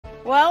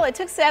Well, it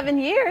took 7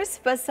 years,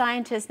 but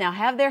scientists now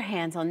have their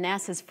hands on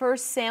NASA's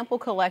first sample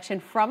collection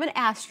from an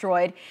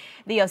asteroid.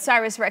 The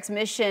OSIRIS-REx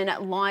mission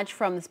launched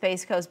from the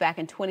Space Coast back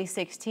in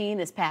 2016.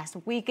 This past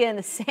weekend,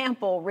 the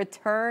sample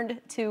returned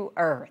to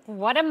Earth.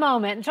 What a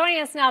moment.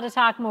 Joining us now to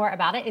talk more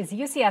about it is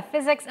UCF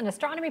physics and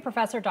astronomy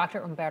professor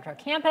Dr. Humberto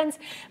Campins,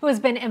 who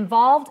has been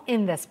involved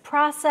in this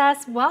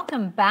process.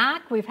 Welcome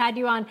back. We've had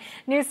you on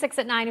News 6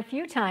 at 9 a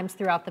few times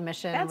throughout the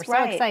mission. That's We're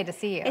right. so excited to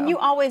see you. And you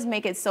always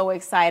make it so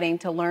exciting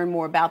to learn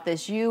more about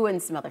this. You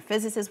and some other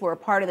physicists were a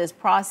part of this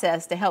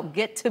process to help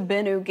get to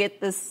Bennu,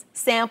 get this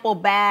sample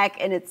back,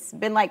 and it's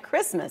been like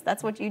Christmas.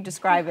 That's what you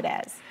describe it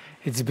as.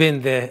 It's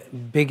been the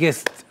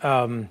biggest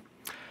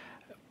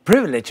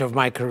privilege of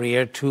my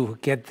career to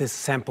get this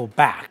sample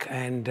back.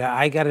 And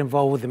I got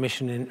involved with the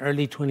mission in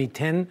early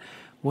 2010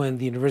 when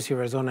the University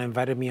of Arizona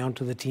invited me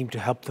onto the team to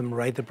help them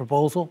write the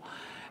proposal.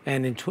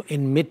 And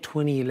in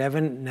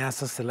mid-2011,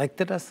 NASA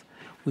selected us.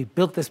 We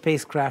built the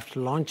spacecraft,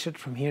 launched it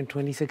from here in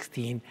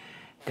 2016,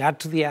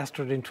 got to the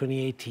asteroid in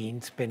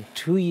 2018, spent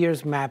 2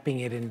 years mapping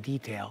it in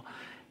detail,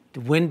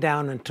 went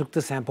down and took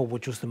the sample,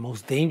 which was the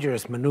most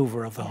dangerous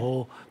maneuver of the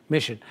whole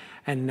mission.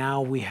 And now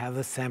we have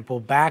the sample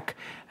back,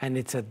 and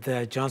it's at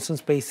the Johnson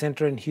Space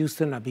Center in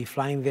Houston. I'll be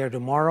flying there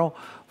tomorrow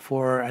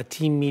for a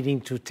team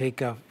meeting to take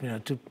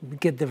to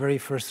get the very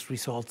first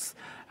results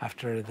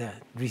after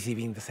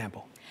receiving the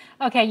sample.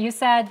 Okay, you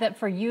said that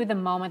for you, the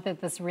moment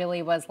that this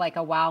really was like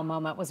a wow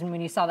moment was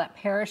when you saw that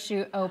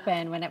parachute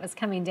open, when it was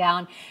coming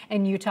down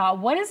in Utah.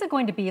 What is it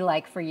going to be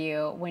like for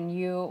you when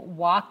you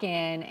walk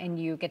in and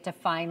you get to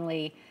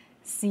finally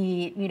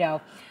see,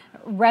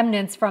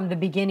 remnants from the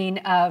beginning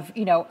of,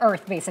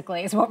 Earth,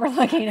 basically, is what we're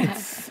looking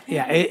at?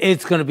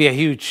 It's going to be a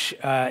huge,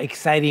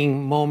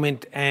 exciting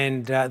moment,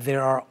 and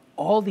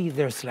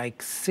there's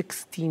like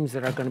 6 teams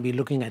that are going to be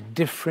looking at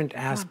different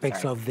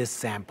aspects of this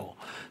sample.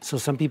 So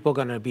some people are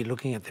going to be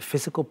looking at the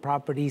physical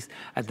properties,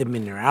 at the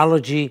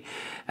mineralogy,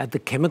 at the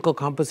chemical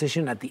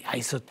composition, at the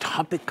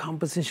isotopic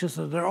composition.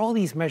 So there are all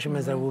these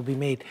measurements that will be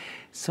made.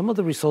 Some of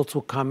the results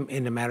will come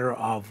in a matter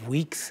of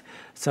weeks.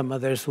 Some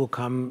others will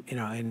come,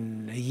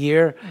 in a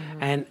year.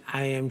 And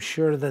I am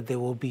sure that there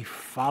will be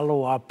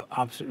follow-up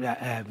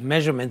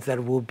measurements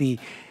that will be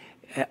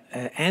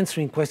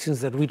answering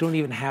questions that we don't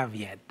even have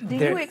yet. Do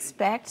you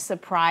expect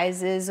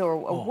surprises, or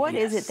what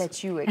is it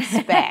that you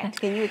expect?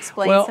 Can you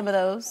explain some of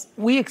those?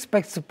 We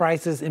expect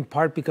surprises in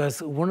part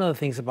because one of the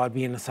things about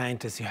being a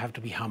scientist, you have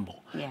to be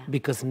humble. Yeah.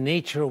 Because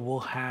nature will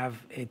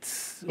have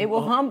its... It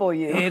will humble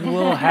you. It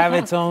will have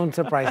its own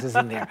surprises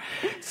in there.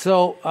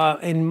 So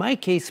in my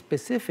case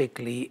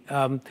specifically,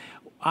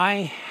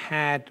 I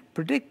had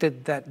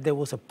predicted that there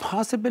was a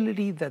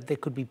possibility that there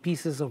could be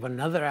pieces of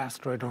another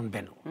asteroid on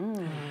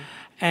Bennu.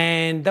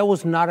 And that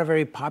was not a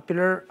very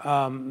popular,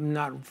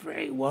 not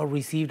very well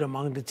received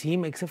among the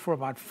team, except for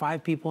about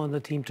 5 people on the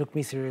team took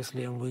me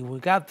seriously. And when we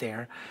got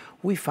there,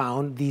 we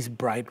found these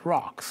bright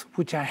rocks,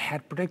 which I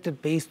had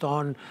predicted based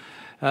on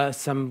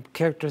some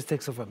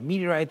characteristics of a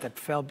meteorite that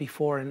fell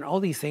before and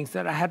all these things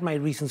that I had my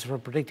reasons for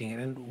predicting it,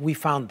 and we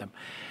found them.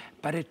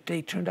 But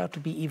they turned out to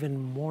be even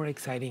more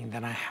exciting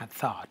than I had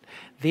thought.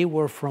 They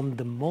were from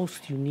the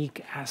most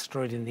unique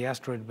asteroid in the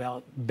asteroid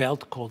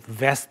belt called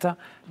Vesta.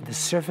 The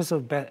surface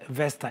of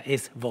Vesta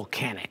is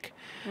volcanic,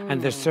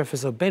 and the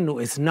surface of Bennu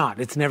is not.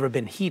 It's never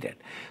been heated.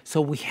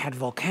 So we had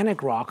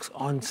volcanic rocks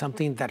on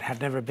something that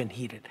had never been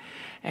heated.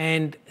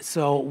 And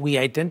so we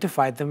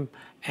identified them,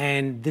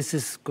 and this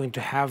is going to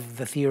have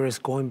the theorists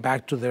going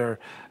back to their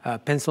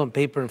pencil and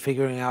paper and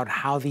figuring out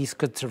how these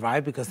could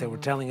survive, because they were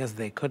telling us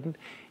they couldn't.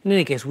 In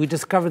any case, we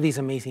discovered these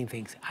amazing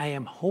things. I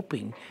am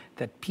hoping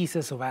that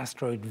pieces of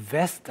asteroid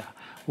Vesta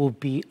will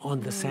be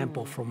on the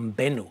sample from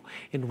Bennu,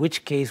 in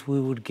which case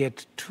we would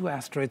get 2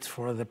 asteroids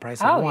for the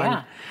price of 1.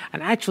 Yeah.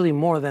 And actually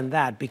more than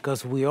that,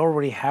 because we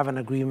already have an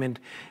agreement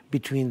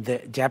between the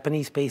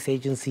Japanese Space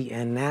Agency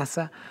and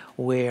NASA,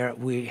 where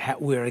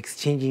we're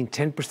exchanging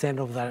 10%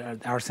 of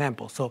our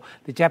sample. So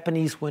the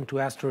Japanese went to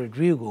asteroid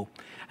Ryugu,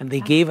 and they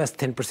gave us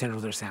 10%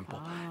 of their sample.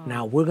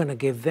 Now we're going to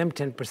give them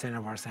 10%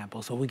 of our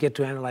sample. So we get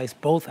to analyze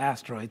both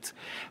asteroids.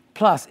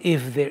 Plus,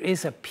 if there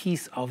is a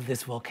piece of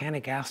this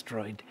volcanic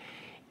asteroid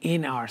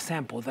in our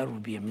sample, that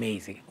would be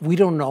amazing. We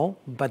don't know,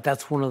 but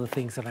that's one of the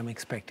things that I'm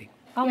expecting.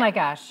 Oh my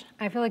gosh,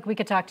 I feel like we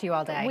could talk to you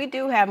all day. We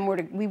do have more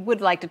we would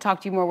like to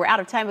talk to you more. We're out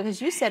of time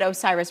because you said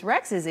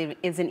OSIRIS-REx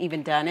isn't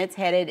even done. It's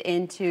headed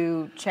in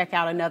to check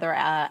out another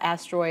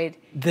asteroid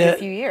in a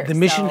few years. The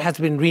mission has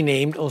been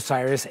renamed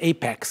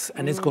OSIRIS-APEX,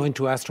 and it's going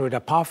to asteroid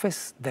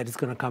Apophis that is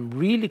going to come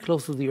really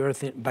close to the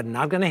Earth, but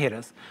not going to hit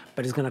us,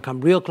 but it's going to come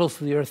real close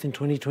to the Earth in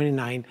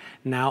 2029.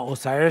 Now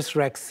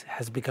OSIRIS-REx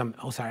has become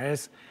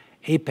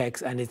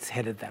OSIRIS-APEX, and it's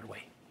headed that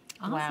way.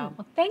 Awesome. Wow.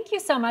 Well, thank you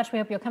so much. We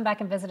hope you'll come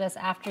back and visit us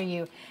after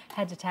you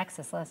head to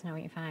Texas. Let us know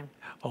what you find.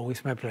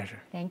 Always my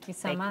pleasure. Thank you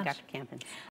so much. Thank you, Dr. Campins.